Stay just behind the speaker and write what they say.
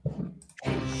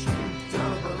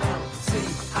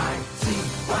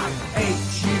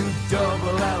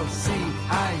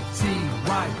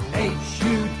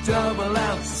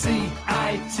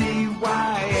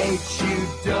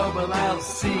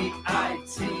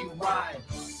why.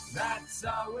 That's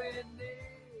all we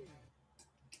need.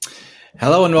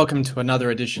 Hello and welcome to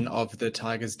another edition of the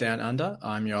Tigers Down Under.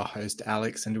 I'm your host,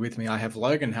 Alex, and with me I have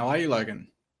Logan. How are you, Logan?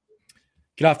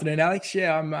 Good afternoon, Alex.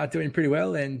 Yeah, I'm doing pretty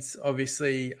well, and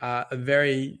obviously a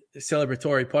very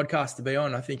celebratory podcast to be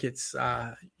on. I think it's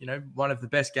one of the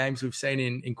best games we've seen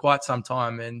in quite some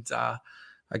time, and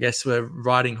I guess we're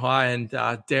riding high and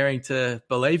daring to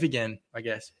believe again, I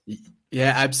guess.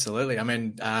 Yeah, absolutely. I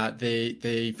mean,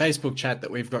 the Facebook chat that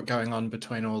we've got going on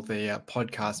between all the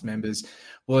podcast members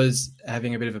was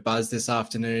having a bit of a buzz this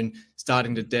afternoon,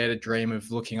 starting to dare to dream of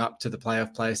looking up to the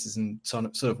playoff places and sort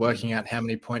of working out how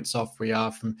many points off we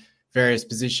are from various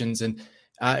positions. And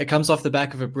it comes off the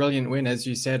back of a brilliant win, as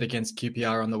you said, against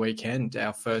QPR on the weekend,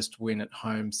 our first win at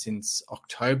home since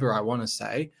October, I want to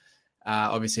say.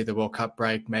 Obviously, the World Cup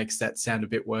break makes that sound a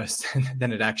bit worse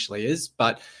than it actually is,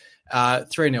 but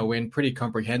 3-0 win, pretty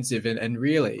comprehensive, and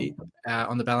really,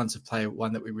 on the balance of play,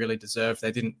 one that we really deserved.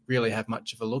 They didn't really have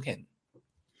much of a look in.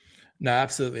 No,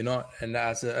 absolutely not. And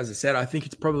as I said, I think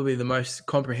it's probably the most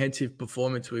comprehensive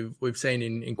performance we've seen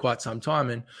in quite some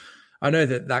time. And I know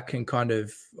that can kind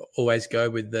of always go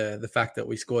with the fact that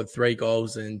we scored 3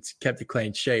 goals and kept a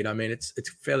clean sheet. I mean, it's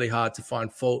fairly hard to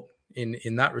find fault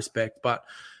in that respect, but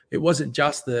it wasn't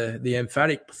just the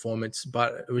emphatic performance,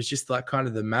 but it was just like kind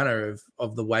of the manner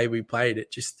of the way we played.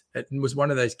 It was one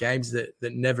of those games that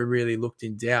never really looked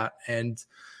in doubt. And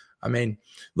I mean,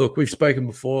 look, we've spoken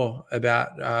before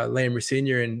about Liam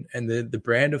Rosenior and the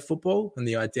brand of football and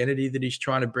the identity that he's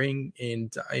trying to bring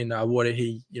in what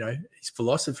his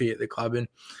philosophy at the club. And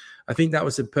I think that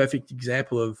was a perfect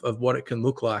example of what it can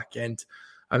look like. And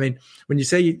I mean, when you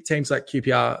see teams like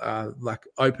QPR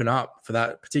open up for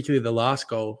that, particularly the last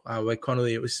goal where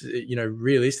Connolly, it was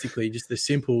realistically just a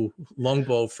simple long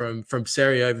ball from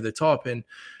Seri over the top, and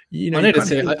I need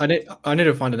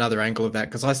to find another angle of that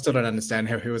because I still don't understand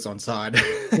how he was onside.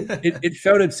 it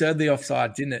felt absurdly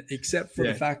offside, didn't it? Except for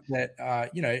the fact that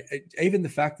even the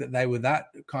fact that they were that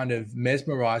kind of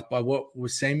mesmerised by what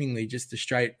was seemingly just a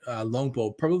straight long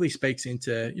ball probably speaks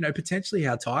into potentially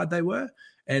how tired they were.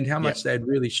 And how much they'd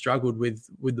really struggled with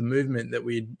the movement that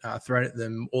we'd thrown at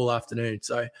them all afternoon.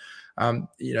 So,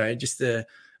 just a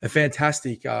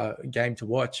fantastic game to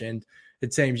watch. And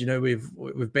it seems,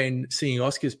 we've been singing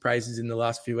Oscar's praises in the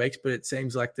last few weeks, but it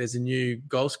seems like there's a new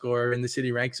goal scorer in the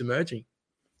city ranks emerging.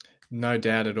 No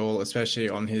doubt at all, especially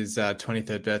on his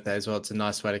 23rd birthday as well. It's a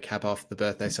nice way to cap off the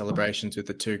birthday celebrations with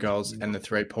the 2 goals and the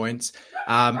 3 points.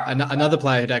 Another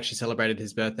player who'd actually celebrated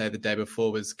his birthday the day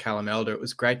before was Callum Elder. It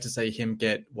was great to see him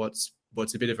get what's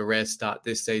a bit of a rare start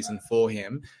this season for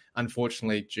him.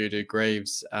 Unfortunately, due to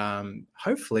Greaves,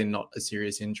 hopefully not a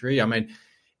serious injury. I mean,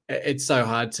 it's so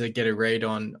hard to get a read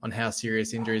on how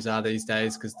serious injuries are these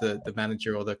days because the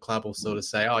manager or the club will sort of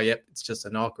say, oh, yep, it's just a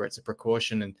knock or it's a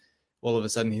precaution, and all of a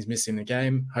sudden he's missing the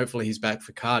game. Hopefully he's back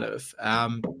for Cardiff.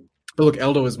 But look,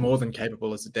 Elder was more than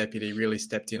capable as a deputy, really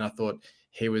stepped in. I thought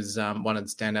he was one of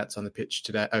the standouts on the pitch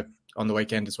today, on the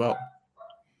weekend as well.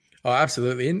 Oh,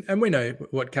 absolutely. And we know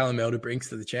what Callum Elder brings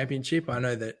to the championship. I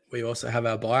know that we also have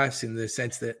our bias in the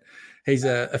sense that he's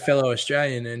a fellow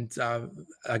Australian, and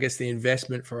I guess the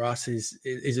investment for us is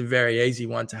a very easy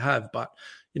one to have. But,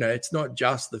 it's not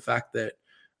just the fact that,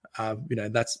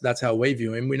 that's how we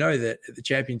view him. We know that at the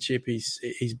championship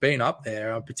he's been up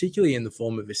there, particularly in the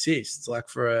form of assists. Like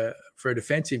for a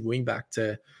defensive wingback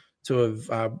to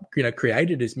have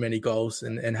created as many goals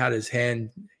and had his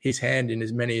hand in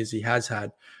as many as he has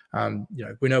had.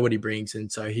 We know what he brings, and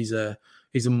so he's a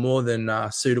more than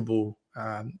suitable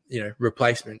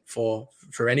replacement for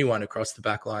anyone across the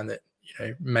back line that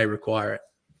may require it.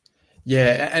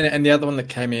 Yeah, and the other one that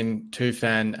came in,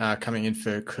 Tufan, coming in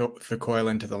for Coyle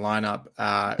into the lineup,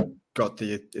 got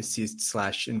the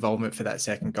assist / involvement for that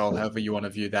second goal, however you want to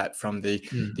view that from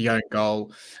the own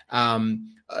goal. A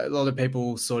lot of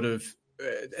people sort of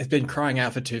have been crying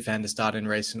out for Tufan to start in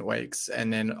recent weeks,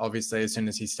 and then obviously as soon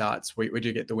as he starts, we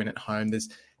do get the win at home. There's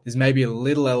maybe a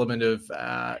little element of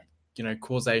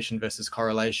causation versus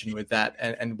correlation with that,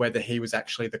 and whether he was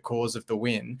actually the cause of the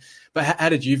win. But how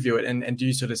did you view it? And do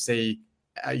you sort of see,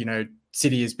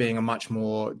 City as being a much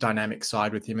more dynamic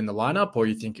side with him in the lineup, or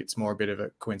you think it's more a bit of a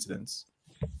coincidence?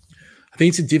 I think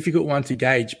it's a difficult one to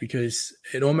gauge because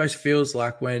it almost feels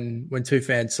like when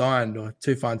Tufan signed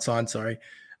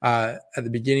at the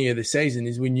beginning of the season,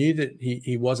 is we knew that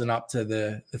he wasn't up to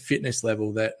the fitness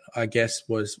level that I guess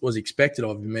was expected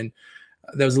of him. And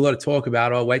there was a lot of talk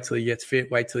about, wait till he gets fit.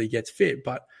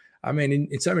 But I mean,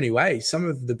 in so many ways, some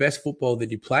of the best football that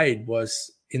he played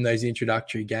was in those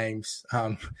introductory games,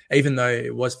 even though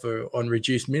it was on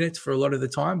reduced minutes for a lot of the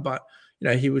time. But,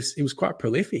 he was quite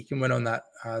prolific and went on that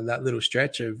little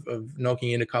stretch of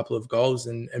knocking in a couple of goals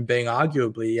and being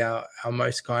arguably our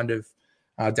most kind of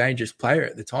dangerous player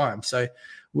at the time. So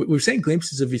we've seen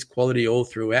glimpses of his quality all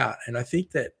throughout, and I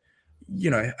think that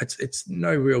it's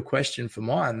no real question for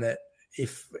mine that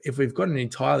if we've got an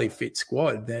entirely fit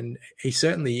squad, then he's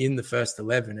certainly in the first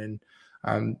 11.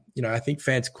 And I think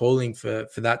fans calling for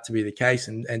that to be the case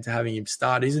and to having him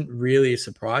start isn't really a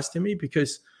surprise to me,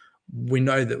 because we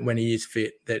know that when he is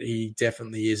fit, that he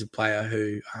definitely is a player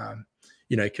who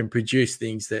can produce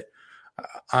things that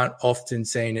aren't often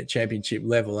seen at championship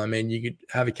level. I mean, you could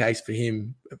have a case for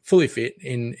him fully fit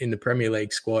in the Premier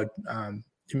League squad.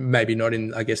 Maybe not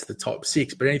in, I guess, the top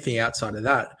 6, but anything outside of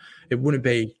that, it wouldn't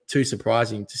be too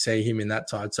surprising to see him in that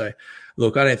side. So,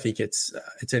 look, I don't think it's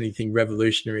anything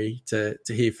revolutionary to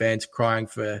hear fans crying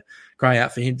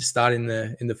out for him to start in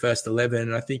the first 11.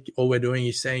 And I think all we're doing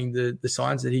is seeing the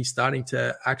signs that he's starting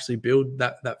to actually build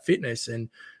that fitness and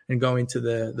go into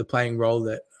the playing role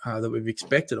that we've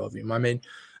expected of him. I mean,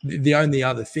 the only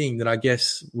other thing that I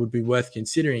guess would be worth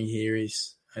considering here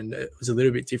is, and it was a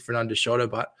little bit different under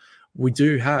Shota, but we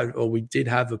did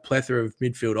have a plethora of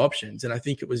midfield options. And I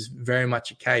think it was very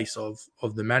much a case of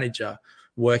the manager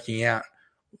working out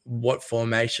what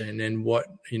formation and what,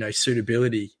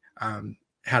 suitability,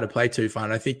 how to play Tufan.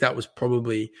 And I think that was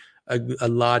probably a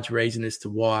large reason as to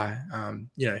why,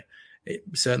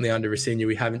 certainly under Rosenior,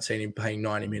 we haven't seen him playing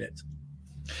 90 minutes.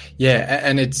 Yeah,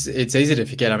 and it's easy to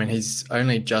forget. I mean, he's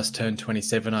only just turned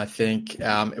 27, I think.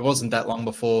 It wasn't that long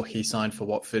before he signed for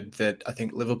Watford that I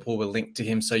think Liverpool were linked to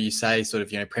him. So you say sort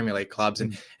of, Premier League clubs,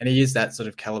 and he is that sort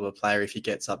of caliber player if he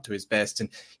gets up to his best. And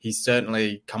he's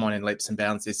certainly come on in leaps and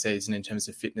bounds this season in terms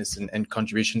of fitness and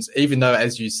contributions, even though,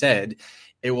 as you said,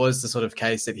 it was the sort of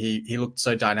case that he looked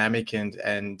so dynamic and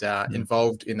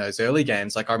involved in those early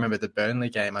games. Like I remember the Burnley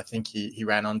game, I think he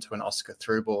ran onto an Oscar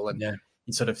through ball, and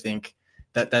you sort of think,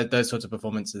 that those sorts of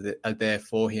performances are there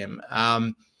for him.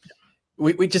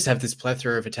 We just have this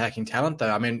plethora of attacking talent,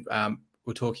 though. I mean,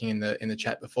 we're talking in the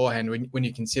chat beforehand, when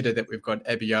you consider that we've got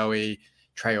Ebiowei,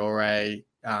 Traore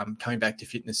coming back to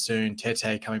fitness soon,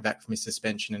 Tete coming back from his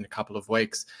suspension in a couple of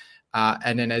weeks,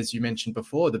 and then, as you mentioned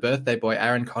before, the birthday boy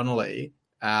Aaron Connolly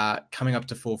coming up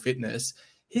to full fitness.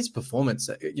 His performance,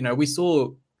 we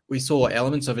saw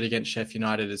elements of it against Sheffield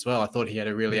United as well. I thought he had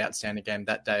a really outstanding game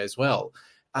that day as well.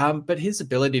 But his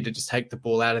ability to just take the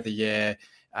ball out of the air,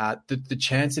 the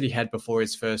chance that he had before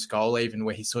his first goal, even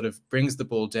where he sort of brings the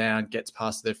ball down, gets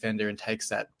past the defender and takes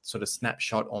that sort of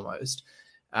snapshot almost.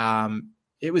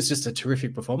 It was just a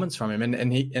terrific performance from him.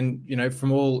 And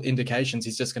from all indications,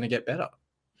 he's just going to get better.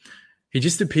 He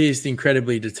just appears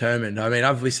incredibly determined. I mean,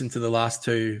 I've listened to the last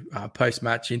 2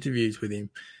 post-match interviews with him,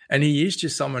 and he is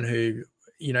just someone who,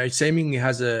 seemingly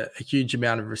has a huge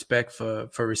amount of respect for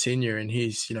Rosenior and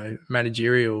his,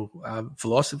 managerial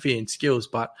philosophy and skills.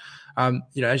 But,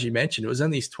 as you mentioned, it was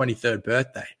only his 23rd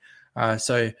birthday.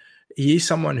 So he is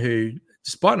someone who,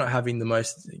 despite not having the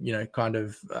most,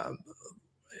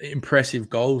 impressive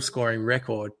goal scoring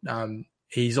record,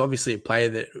 he's obviously a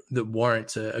player that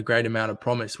warrants a great amount of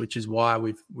promise, which is why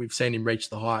we've seen him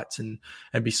reach the heights and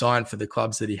be signed for the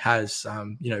clubs that he has,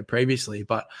 previously.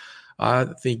 But I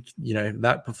think,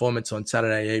 that performance on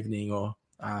Saturday evening or,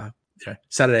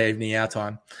 Saturday evening our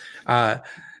time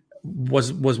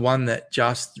was one that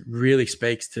just really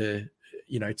speaks to,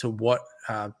 to what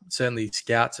certainly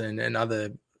scouts and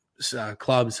other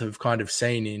clubs have kind of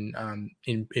seen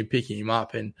in picking him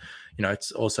up. And,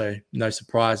 it's also no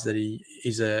surprise that he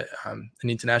is an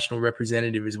international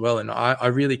representative as well. And I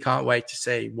really can't wait to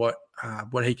see what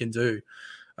he can do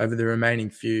over the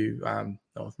remaining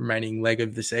remaining leg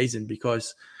of the season,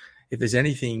 because if there's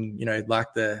anything,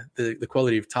 like the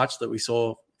quality of touch that we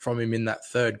saw from him in that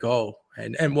third goal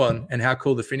and how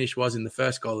cool the finish was in the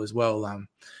first goal as well,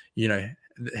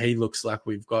 he looks like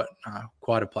we've got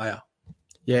quite a player.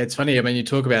 Yeah, it's funny. I mean, you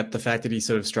talk about the fact that he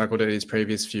sort of struggled at his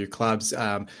previous few clubs.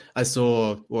 I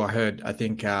heard, I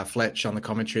think Fletch on the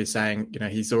commentary saying,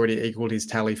 he's already equaled his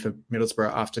tally for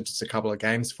Middlesbrough after just a couple of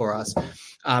games for us.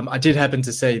 I did happen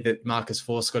to see that Marcus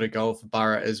Forss got a goal for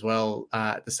Borough as well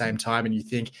at the same time. And you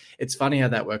think it's funny how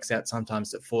that works out sometimes,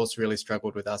 that Forss really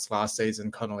struggled with us last season.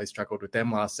 Connolly struggled with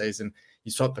them last season.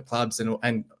 You swap the clubs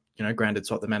and granted,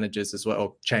 swap the managers as well,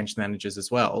 or change the managers as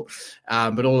well.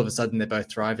 But all of a sudden, they're both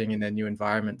thriving in their new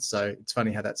environment. So it's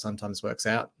funny how that sometimes works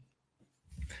out.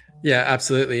 Yeah,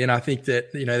 absolutely. And I think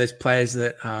that, there's players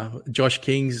that Josh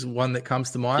King's one that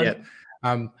comes to mind.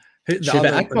 Yeah.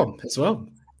 Chuba Akpom as well.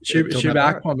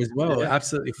 Chuba Akpom as well, Yeah.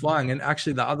 absolutely flying. And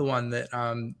actually, the other one that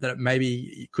that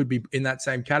maybe could be in that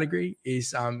same category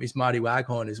is Marty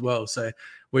Waghorn as well. So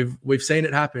we've seen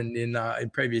it happen in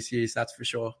previous years, that's for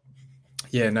sure.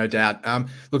 Yeah, no doubt.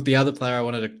 Look, the other player I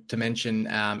wanted to mention,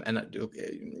 and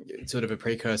it's sort of a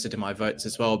precursor to my votes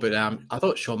as well, but I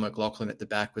thought Sean McLaughlin at the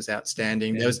back was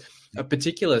outstanding. There was a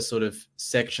particular sort of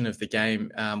section of the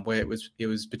game where it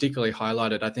was particularly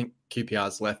highlighted. I think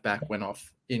QPR's left back went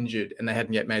off injured and they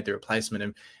hadn't yet made the replacement,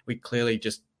 and we clearly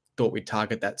just thought we'd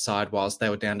target that side whilst they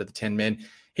were down to the 10 men.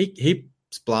 He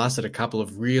blasted a couple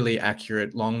of really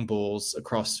accurate long balls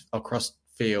across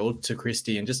field to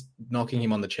Christie and just knocking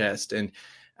him on the chest. And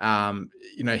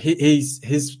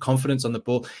his confidence on the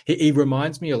ball, he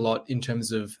reminds me a lot in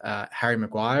terms of Harry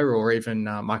Maguire or even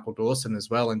Michael Dawson as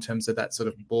well, in terms of that sort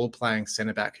of ball playing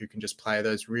centre back who can just play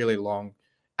those really long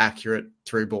accurate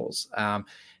through balls.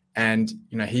 And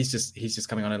he's just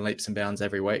coming on in leaps and bounds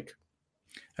every week.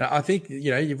 I think,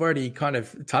 you've already kind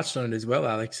of touched on it as well,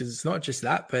 Alex. It's not just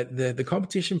that, but the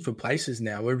competition for places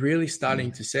now, we're really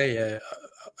starting to see a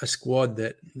squad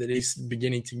that is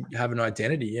beginning to have an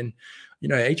identity. And,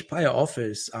 each player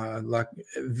offers like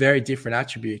very different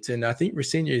attributes. And I think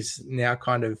Rosenior is now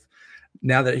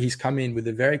now that he's come in with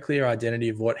a very clear identity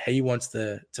of what he wants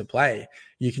to play,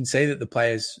 you can see that the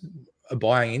players are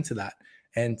buying into that.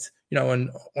 And,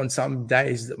 on some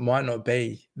days that might not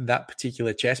be that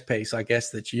particular chess piece, I guess,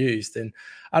 that's used. And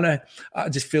I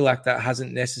just feel like that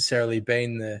hasn't necessarily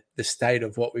been the state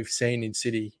of what we've seen in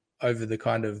City over the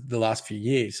kind of the last few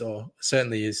years, or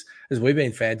certainly as we've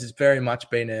been fans. It's very much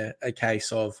been a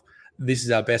case of this is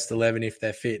our best 11 if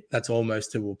they're fit. That's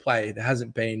almost who will play. There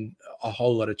hasn't been a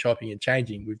whole lot of chopping and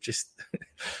changing. We've just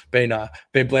been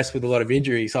blessed with a lot of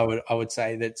injuries, I would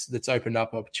say, that's opened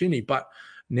up opportunity. But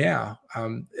now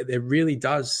there really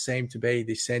does seem to be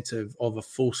this sense of a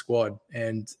full squad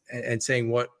and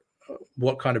seeing what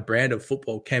kind of brand of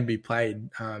football can be played.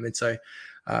 And so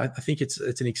I think it's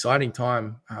an exciting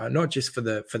time, not just for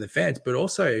the fans, but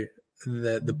also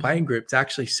the playing group to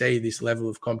actually see this level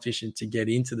of competition to get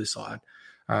into the side.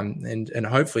 And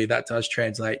hopefully that does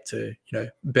translate to,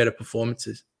 better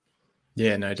performances.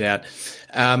 Yeah, no doubt.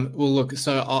 Well, look,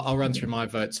 so I'll run through my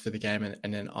votes for the game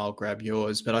and then I'll grab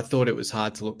yours. But I thought it was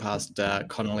hard to look past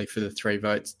Connolly for the 3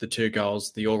 votes, the 2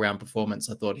 goals, the all-round performance.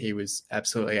 I thought he was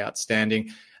absolutely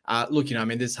outstanding. Look,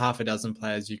 there's half a dozen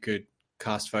players you could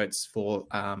cast votes for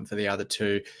the other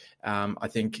 2. I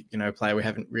think, a player we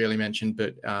haven't really mentioned,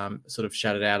 but sort of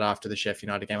shouted out after the Sheffield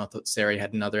United game. I thought Seri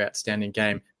had another outstanding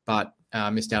game, but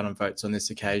missed out on votes on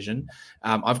this occasion.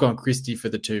 I've gone Christie for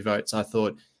the 2 votes. I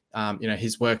thought,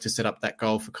 his work to set up that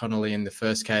goal for Connolly in the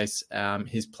first case,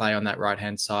 his play on that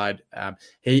right-hand side,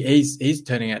 he's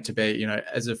turning out to be,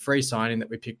 as a free signing that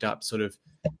we picked up sort of,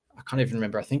 I can't even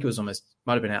remember. I think it was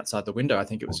might have been outside the window. I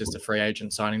think it was just a free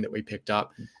agent signing that we picked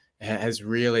up. Has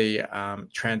really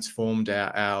transformed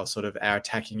our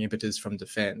attacking impetus from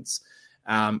defence.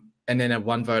 And then a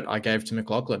 1 vote I gave to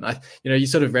McLaughlin. You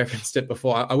sort of referenced it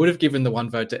before. I would have given the 1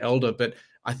 vote to Elder, but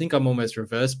I think I'm almost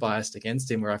reverse biased against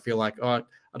him, where I feel like, I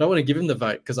don't want to give him the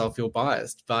vote because I'll feel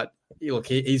biased. But look,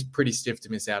 he's pretty stiff to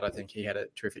miss out. I think he had a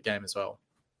terrific game as well.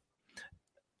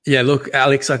 Yeah, look,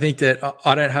 Alex, I think that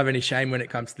I don't have any shame when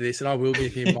it comes to this, and I will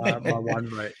give him my 1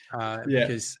 vote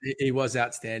because he was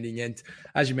outstanding. And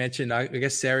as you mentioned, I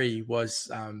guess Seri was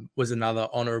another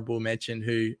honourable mention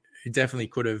who definitely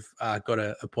could have got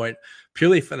a point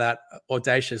purely for that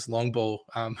audacious long ball.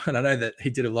 And I know that he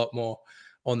did a lot more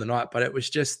on the night, but it was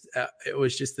just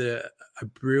a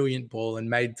brilliant ball and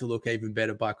made to look even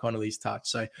better by Connolly's touch.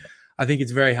 So I think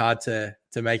it's very hard to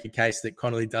make a case that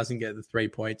Connolly doesn't get the 3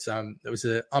 points. It was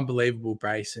an unbelievable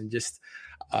brace, and just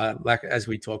like as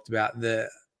we talked about, the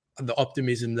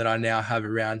optimism that I now have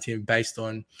around him based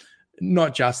on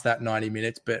not just that 90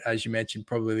 minutes, but as you mentioned,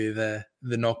 probably the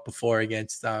knock before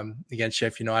against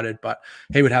Sheffield United. But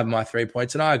he would have my 3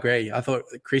 points, and I agree. I thought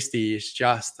Christie is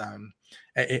just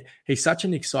he's such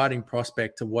an exciting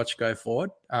prospect to watch go forward.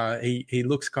 He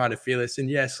looks kind of fearless, and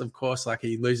yes, of course, like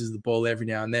he loses the ball every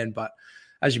now and then, but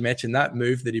as you mentioned, that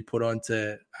move that he put on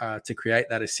to create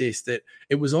that assist,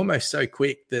 it was almost so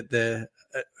quick that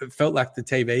it felt like the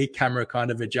TV camera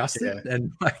kind of adjusted,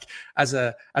 and like as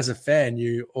a fan,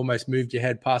 you almost moved your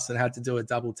head past and had to do a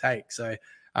double take. So,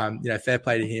 fair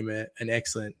play to him, an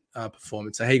excellent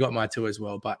performance. So he got my 2 as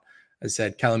well. But as I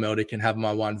said, Callum Elder can have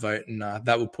my 1 vote, and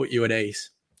that will put you at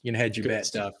ease. You can hedge your bet.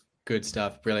 Stuff. Good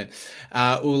stuff. Brilliant.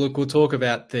 Well, look, we'll talk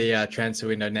about the transfer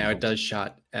window now. It does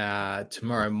shut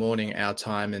tomorrow morning our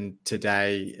time, and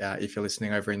today, if you're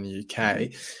listening over in the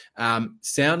UK,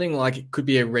 sounding like it could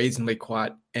be a reasonably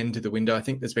quiet end to the window. I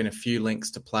think there's been a few links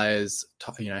to players,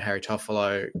 Harry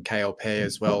Toffolo, KLP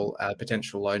as well,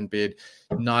 potential loan bid.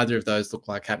 Neither of those look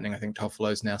like happening. I think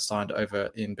Toffolo's now signed over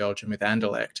in Belgium with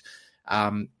Anderlecht.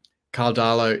 Karl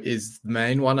Darlow is the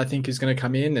main one I think is going to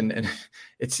come in, and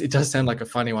it does sound like a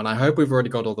funny one. I hope we've already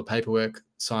got all the paperwork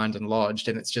signed and lodged,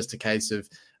 and it's just a case of,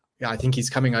 I think he's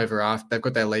coming over after they've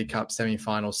got their League Cup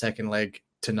semi-final second leg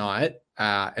tonight,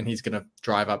 and he's going to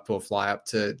drive up or fly up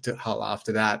to Hull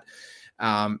after that.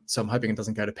 So I'm hoping it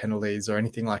doesn't go to penalties or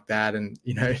anything like that, and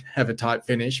have a tight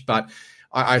finish. But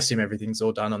I assume everything's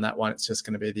all done on that one. It's just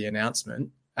going to be the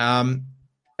announcement.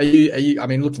 Are you? I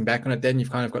mean, looking back on it, then you've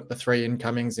kind of got the three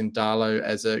incomings in Darlow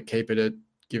as a keeper to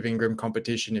give Ingram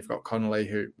competition. You've got Connolly,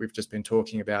 who we've just been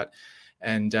talking about,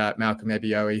 and Malcolm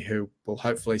Ebiowei, who we'll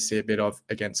hopefully see a bit of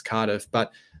against Cardiff.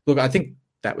 But look, I think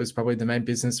that was probably the main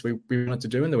business we wanted to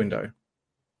do in the window.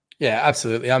 Yeah,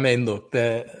 absolutely. I mean, look,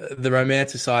 the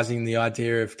romanticising the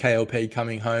idea of KLP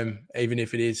coming home, even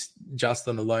if it is just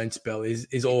on a loan spell,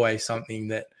 is always something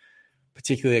that,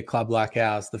 particularly a club like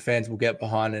ours, the fans will get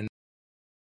behind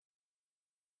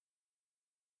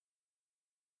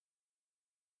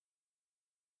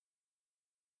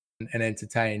and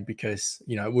entertain, because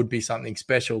it would be something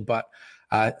special. But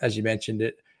as you mentioned,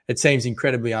 it seems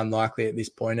incredibly unlikely at this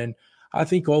point. And I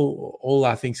think all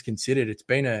our things considered, it's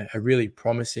been a really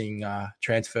promising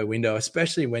transfer window,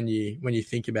 especially when you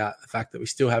think about the fact that we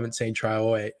still haven't seen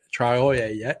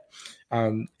Traore yet.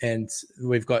 And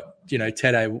we've got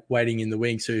Tete waiting in the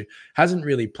wings, who hasn't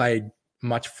really played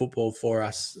much football for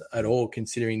us at all,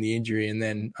 considering the injury and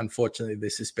then unfortunately the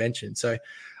suspension. So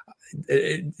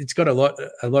it's got a lot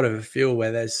of a feel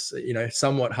where there's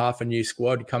somewhat half a new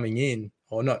squad coming in,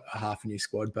 or not a half a new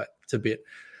squad, but it's a bit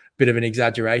of an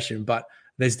exaggeration. But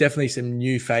there's definitely some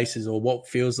new faces, or what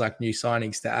feels like new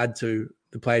signings, to add to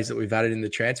the players that we've added in the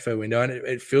transfer window, and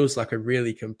it feels like a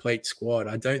really complete squad.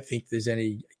 I don't think there's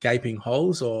any gaping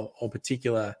holes or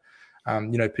particular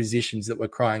positions that we're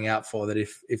crying out for, that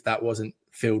if that wasn't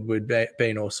filled would be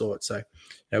in all sorts. So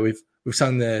we've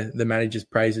sung the manager's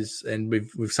praises, and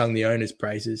we've sung the owner's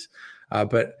praises,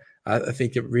 but I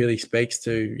think it really speaks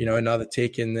to another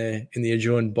tick in the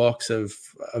adjourned box of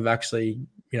actually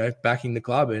backing the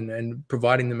club and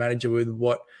providing the manager with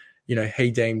what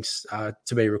he deems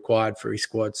to be required for his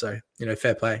squad. So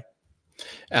fair play.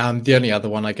 The only other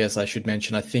one I guess I should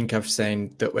mention, I think I've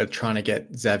seen that we're trying to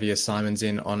get Xavier Simons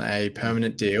in on a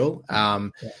permanent deal.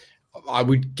 I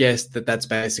would guess that that's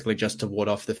basically just to ward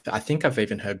off I think I've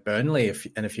even heard Burnley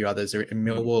and a few others in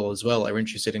Millwall as well are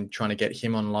interested in trying to get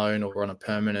him on loan or on a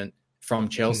permanent from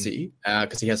Chelsea,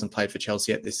 because he hasn't played for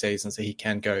Chelsea yet this season, so he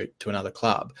can go to another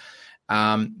club.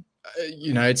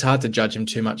 It's hard to judge him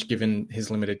too much given his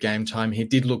limited game time. He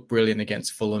did look brilliant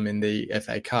against Fulham in the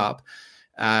FA Cup.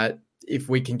 If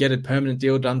we can get a permanent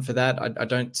deal done for that, I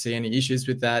don't see any issues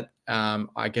with that.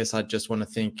 I guess I just want to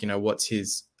think, what's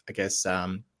his,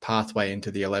 pathway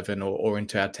into the 11 or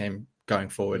into our team going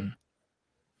forward.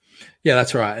 Yeah,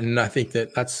 that's right. And I think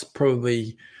that's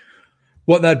probably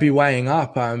what they'd be weighing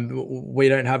up. We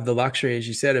don't have the luxury, as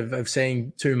you said, of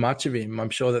seeing too much of him.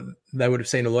 I'm sure that they would have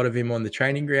seen a lot of him on the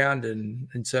training ground, and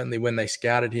certainly when they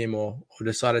scouted him or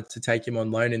decided to take him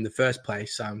on loan in the first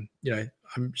place. I'm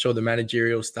sure the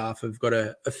managerial staff have got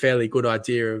a fairly good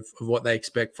idea of what they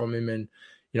expect from him. And,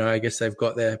 I guess they've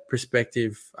got their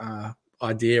prospective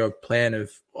idea or plan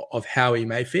of how he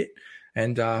may fit.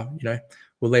 And,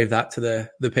 we'll leave that to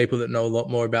the people that know a lot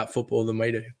more about football than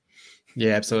we do.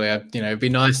 Yeah, absolutely. It'd be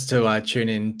nice to tune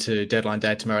in to deadline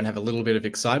day tomorrow and have a little bit of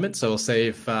excitement. So we'll see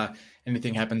if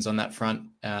anything happens on that front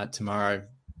tomorrow.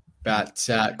 But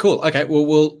cool. Okay,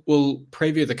 well, we'll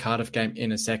preview the Cardiff game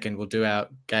in a second. We'll do our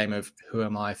game of Who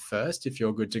Am I first, if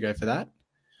you're good to go for that.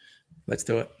 Let's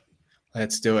do it.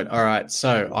 Let's do it. All right.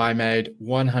 So I made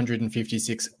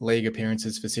 156 league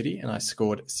appearances for City and I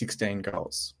scored 16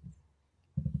 goals.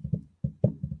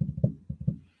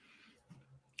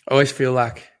 I always feel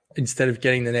like instead of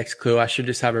getting the next clue, I should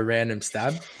just have a random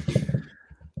stab.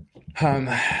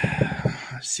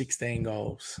 16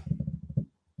 goals.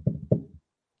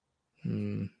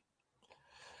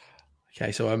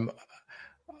 Okay, so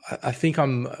I think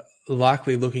I'm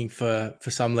likely looking for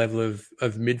some level of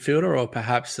midfielder or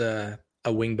perhaps a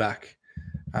wing back.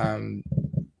 No,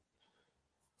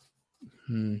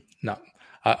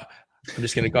 I'm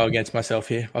just going to go against myself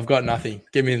here. I've got nothing.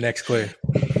 Give me the next clue.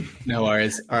 No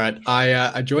worries. All right.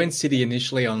 I joined City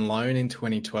initially on loan in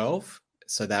 2012.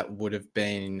 So that would have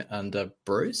been under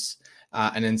Bruce,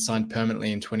 and then signed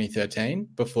permanently in 2013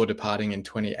 before departing in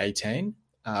 2018,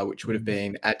 which would have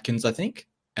been Atkins, I think.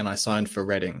 And I signed for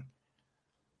Reading.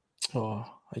 Oh,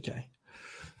 okay.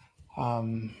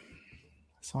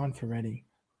 Signed for Reading.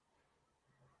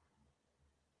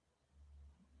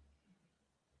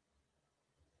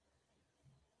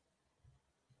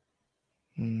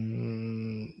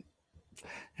 You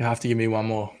have to give me one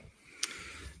more.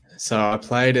 So I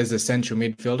played as a central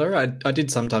midfielder. I did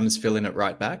sometimes fill in at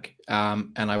right back,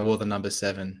 and I wore the number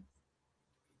 7.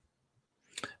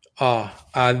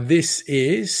 This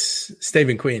is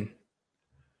Stephen Quinn.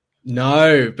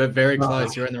 No, but very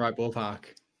close. You're in the right ballpark.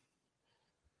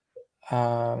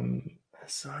 Yeah,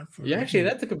 actually,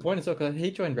 that's a good point as well, because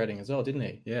he joined Reading as well, didn't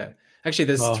he? Yeah. Actually,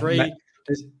 there's three.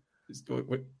 Go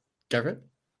for it.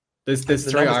 There's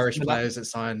three Irish players that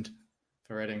signed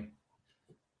for Reading.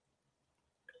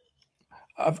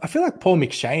 I feel like Paul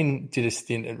McShane did a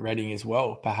stint at Reading as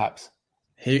well, perhaps.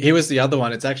 He was the other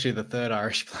one. It's actually the third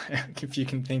Irish player, if you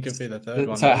can think of who the third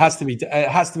one. So it has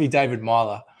to be David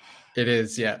Myler. It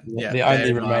is, yeah. The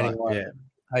only remaining one.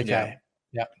 Yeah. Okay.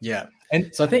 Yeah. And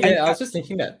so I think I was just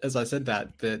thinking that as I said that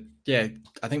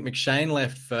I think McShane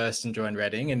left first and joined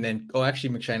Reading, and then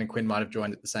actually McShane and Quinn might have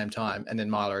joined at the same time, and then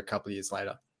Myler a couple of years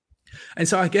later. And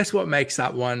so I guess what makes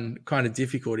that one kind of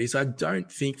difficult is I don't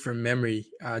think from memory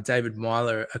David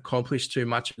Myler accomplished too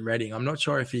much in Reading. I'm not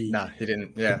sure if he... No, he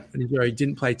didn't. Yeah. He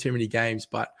didn't play too many games,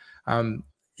 but that...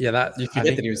 You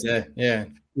forget that he was there. Yeah.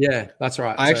 Yeah, that's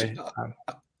right.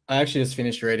 I actually just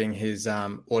finished reading his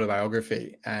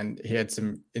autobiography, and he had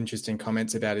some interesting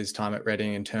comments about his time at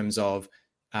Reading in terms of,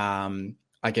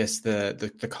 I guess,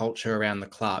 the culture around the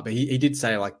club. He did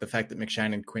say like the fact that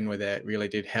McShane and Quinn were there really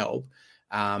did help.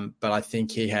 But I think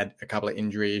he had a couple of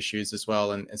injury issues as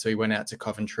well. And so he went out to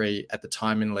Coventry at the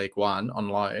time in League One on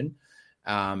loan.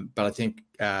 But I think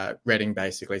Reading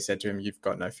basically said to him, "You've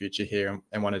got no future here,"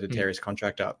 and wanted to tear his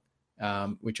contract up,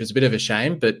 which was a bit of a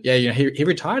shame. But yeah, he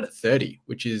retired at 30,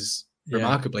 which is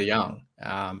remarkably young.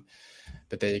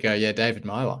 But there you go. Yeah, David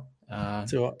Myler.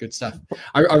 Good stuff.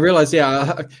 I realized,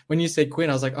 when you said Quinn,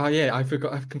 I was like, oh yeah, I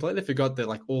completely forgot that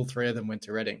like all three of them went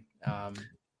to Reading,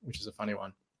 which is a funny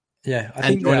one. Yeah, I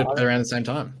think joined around the same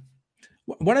time.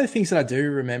 One of the things that I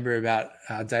do remember about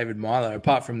David Myler,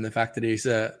 apart from the fact that he's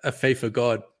a FIFA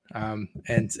god, and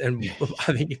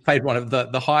I think he played one of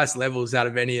the highest levels out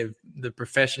of any of the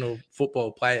professional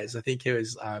football players. I think he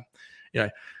was,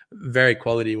 very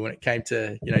quality when it came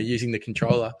to using the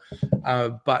controller.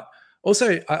 But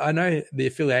also, I know the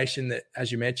affiliation that,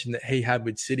 as you mentioned, that he had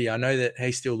with City. I know that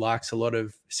he still likes a lot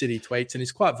of City tweets and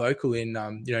is quite vocal in,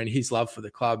 in his love for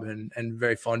the club and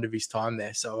very fond of his time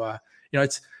there. So,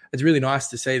 it's really nice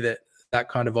to see that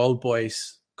kind of old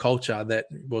boys culture that,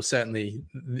 well, certainly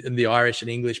the Irish and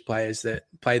English players that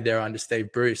played there under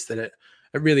Steve Bruce, that it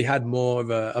really had more of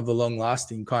a long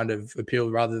lasting kind of appeal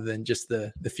rather than just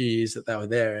the few years that they were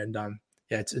there. And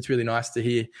it's really nice to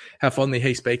hear how fondly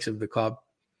he speaks of the club.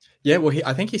 Yeah, well,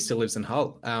 I think he still lives in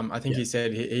Hull. I think he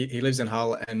said he lives in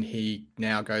Hull, and he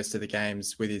now goes to the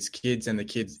games with his kids, and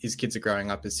his kids are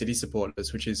growing up as City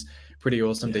supporters, which is pretty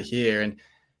awesome to hear. And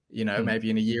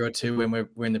maybe in a year or two when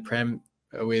we're in the Prem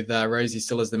with Rosie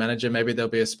still as the manager, maybe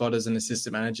there'll be a spot as an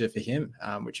assistant manager for him,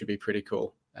 which would be pretty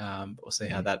cool. We'll see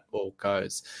how that all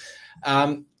goes.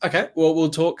 Okay, well, we'll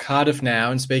talk Cardiff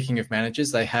now. And speaking of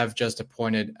managers, they have just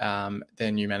appointed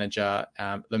their new manager,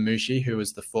 Lamouchi, who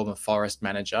was the former Forest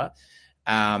manager.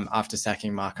 After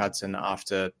sacking Mark Hudson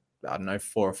after, 4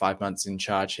 or 5 months in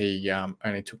charge, he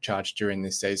only took charge during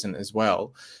this season as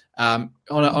well. On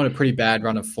a pretty bad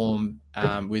run of form,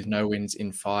 with no wins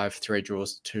in 5, 3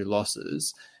 draws, 2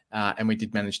 losses. And we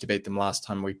did manage to beat them last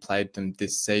time we played them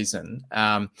this season.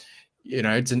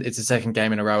 It's a second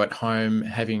game in a row at home,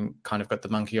 having kind of got the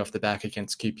monkey off the back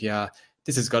against QPR.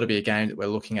 This has got to be a game that we're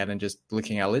looking at and just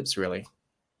licking our lips, really.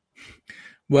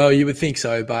 Well, you would think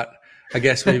so, but I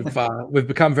guess we've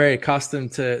become very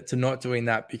accustomed to not doing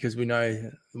that, because we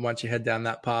know once you head down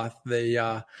that path,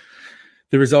 the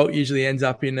result usually ends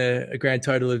up in a grand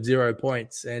total of 0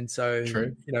 points. And so,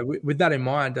 True. With that in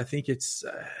mind, I think it's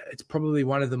probably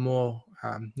one of the more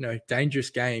dangerous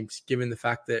games, given the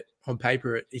fact that on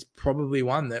paper it is probably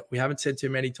one that we haven't said too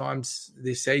many times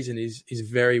this season is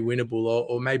very winnable,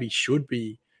 or maybe should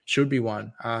be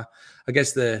one. I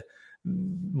guess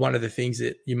one of the things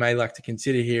that you may like to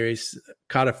consider here is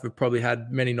Cardiff have probably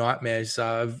had many nightmares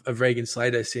of Regan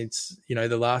Slater since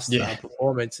the last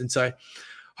performance, and so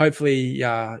hopefully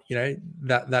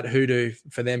that hoodoo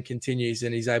for them continues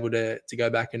and he's able to go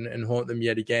back and haunt them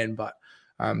yet again. But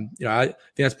I think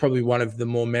that's probably one of the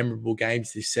more memorable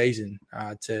games this season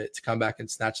to come back and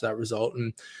snatch that result.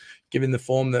 And given the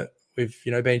form that we've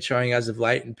been showing as of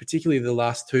late, and particularly the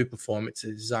last two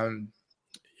performances,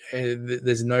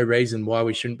 there's no reason why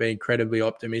we shouldn't be incredibly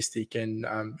optimistic and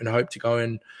hope to go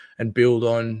and build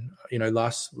on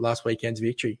last weekend's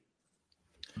victory.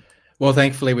 Well,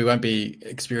 thankfully, we won't be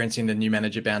experiencing the new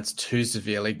manager bounce too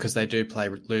severely because they do play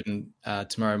Luton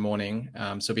tomorrow morning.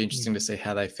 So it'll be interesting to see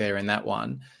how they fare in that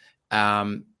one.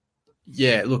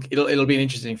 Look, it'll be an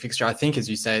interesting fixture. I think, as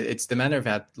you say, it's the manner of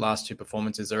our last two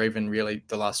performances, or even really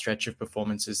the last stretch of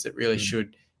performances, that really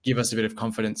should give us a bit of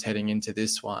confidence heading into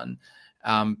this one.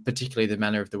 Particularly the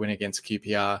manner of the win against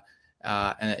QPR,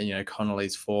 and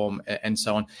Connolly's form and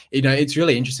so on. It's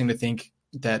really interesting to think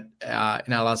that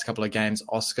in our last couple of games,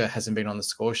 Oscar hasn't been on the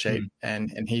score sheet,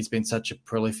 and he's been such a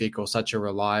prolific or such a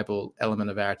reliable element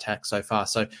of our attack so far.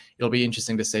 So it'll be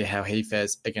interesting to see how he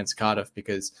fares against Cardiff,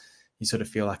 because you sort of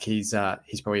feel like he's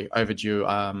probably overdue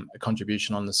a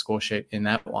contribution on the score sheet in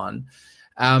that one.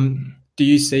 Do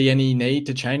you see any need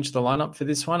to change the lineup for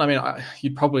this one? I mean,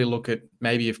 you'd probably look at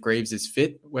maybe if Greaves is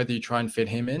fit, whether you try and fit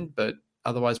him in, but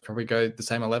otherwise probably go the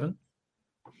same 11.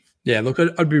 Yeah, look,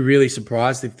 I'd be really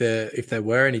surprised if there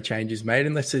were any changes made,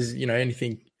 unless there's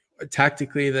anything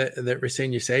tactically that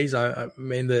Rosenior sees. I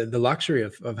mean, the luxury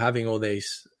of having all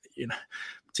these,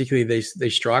 particularly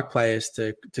these strike players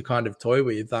to kind of toy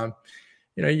with.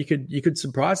 You could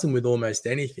surprise them with almost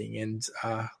anything, and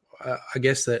I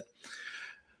guess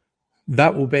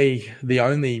that will be the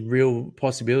only real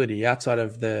possibility outside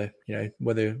of the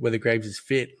whether Graves is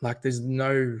fit. Like there's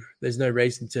no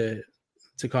reason to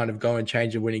kind of go and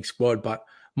change a winning squad. But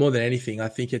more than anything, I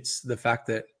think it's the fact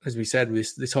that, as we said,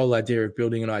 this whole idea of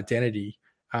building an identity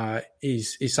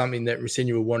is something that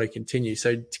Rosenior will want to continue.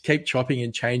 So to keep chopping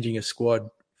and changing a squad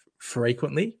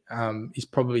frequently is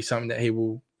probably something that he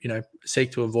will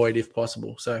seek to avoid if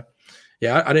possible. So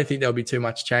yeah, I don't think there'll be too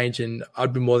much change, and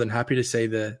I'd be more than happy to see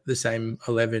the same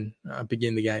 11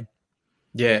 begin the game.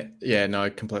 Yeah, no, I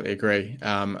completely agree.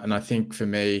 And I think for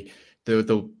me,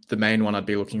 the main one I'd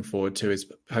be looking forward to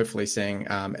is hopefully seeing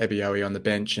Ebiowei on the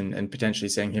bench and potentially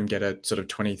seeing him get a sort of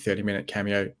 20, 30-minute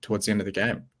cameo towards the end of the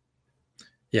game.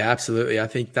 Yeah, absolutely. I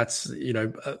think that's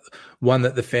one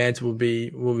that the fans will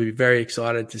be very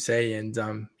excited to see. And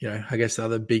I guess the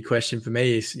other big question for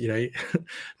me is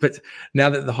but now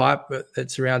that the hype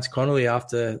that surrounds Connolly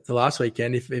after the last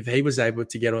weekend, if he was able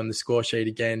to get on the score sheet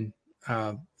again,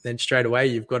 then straight away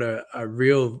you've got a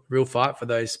real fight for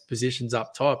those positions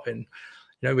up top. And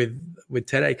with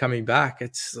Tete coming back,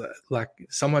 it's like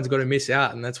someone's got to miss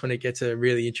out, and that's when it gets a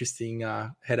really interesting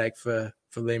headache for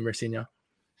Liam Rosenior.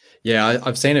 Yeah,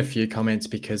 I've seen a few comments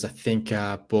because I think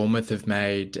Bournemouth have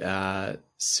made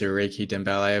Siriki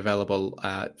Dembele available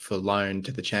for loan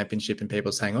to the Championship, and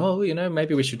people saying,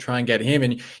 maybe we should try and get him.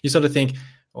 And you sort of think,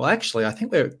 well, actually, I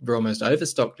think we're almost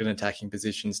overstocked in attacking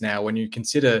positions now. When you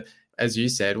consider, as you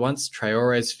said, once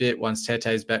Traore's fit, once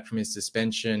Tete's back from his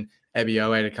suspension,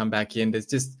 Ebiowei to come back in,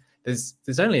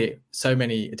 there's only so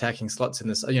many attacking slots in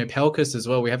this. Pelkas as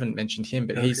well. We haven't mentioned him,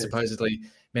 but he's supposedly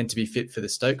meant to be fit for the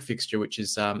Stoke fixture, which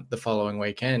is the following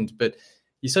weekend. But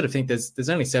you sort of think there's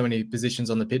only so many positions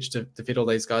on the pitch to fit all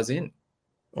these guys in.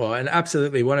 Well, and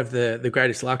absolutely one of the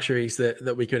greatest luxuries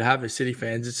that we could have as City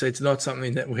fans. It's not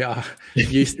something that we are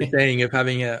used to seeing, of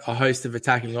having a host of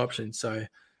attacking options. So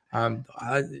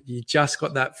you just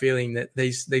got that feeling that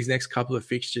these next couple of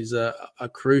fixtures are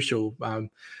crucial.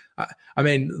 I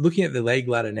mean, looking at the league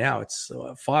ladder now, it's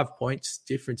 5 points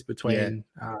difference between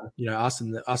us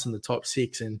and the top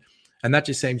six, and that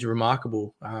just seems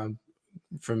remarkable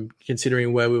from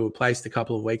considering where we were placed a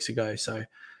couple of weeks ago. So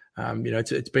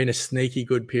it's been a sneaky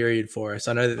good period for us.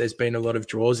 I know that there's been a lot of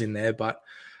draws in there, but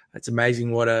it's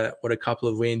amazing what a couple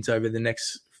of wins over the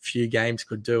next few games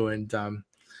could do. And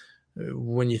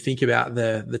when you think about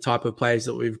the type of players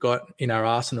that we've got in our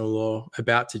arsenal or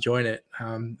about to join it,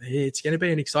 it's going to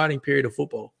be an exciting period of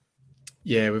football.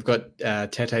 Yeah, we've got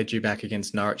Tete due back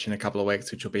against Norwich in a couple of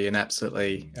weeks, which will be an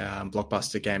absolutely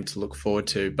blockbuster game to look forward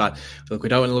to. But look, we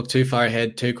don't want to look too far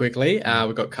ahead too quickly.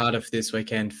 We've got Cardiff this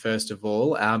weekend, first of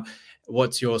all.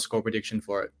 What's your score prediction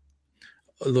for it?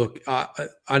 Look,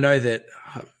 I know that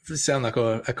this sounds like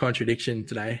a contradiction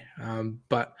today,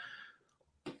 but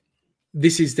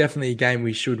this is definitely a game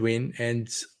we should win. And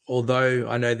although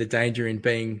I know the danger in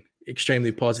being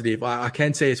extremely positive, I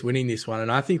can see us winning this one,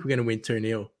 and I think we're going to win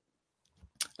 2-0.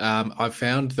 I've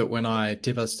found that when I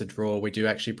tip us to draw, we do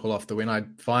actually pull off the win. I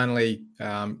finally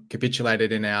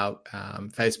capitulated in our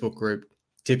Facebook group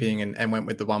tipping and went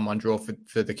with the 1-1 draw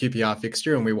for the QPR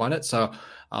fixture, and we won it. So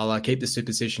I'll keep the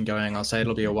superstition going. I'll say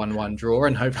it'll be a 1-1 draw,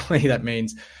 and hopefully that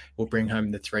means we'll bring home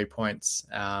the 3 points.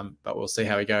 But we'll see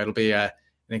how we go. It'll be an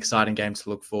exciting game to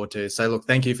look forward to. So look,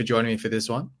 thank you for joining me for this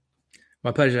one.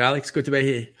 My pleasure, Alex. Good to be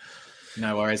here.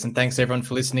 No worries. And thanks everyone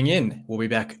for listening in. We'll be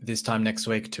back this time next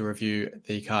week to review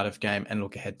the Cardiff game and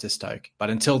look ahead to Stoke. But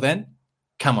until then,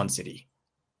 come on, City.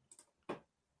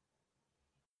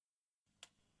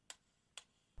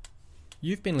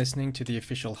 You've been listening to the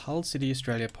official Hull City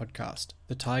Australia podcast,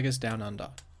 The Tigers Down Under.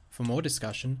 For more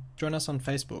discussion, join us on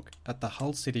Facebook at the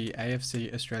Hull City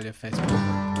AFC Australia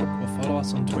Facebook group or follow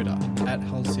us on Twitter at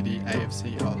Hull City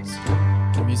AFC Oz.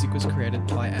 The music was created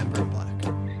by Amber and Black.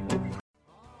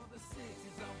 All the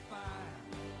city's on fire,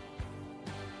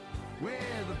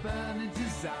 where the burning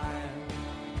desire.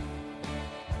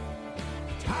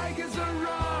 Tigers are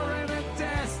roaring and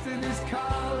destiny's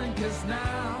calling, 'cause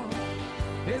now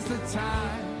is the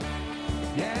time.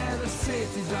 Yeah, the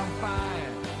city's on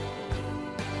fire.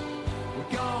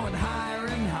 We're going higher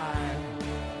and higher.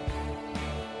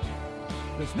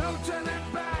 There's no turning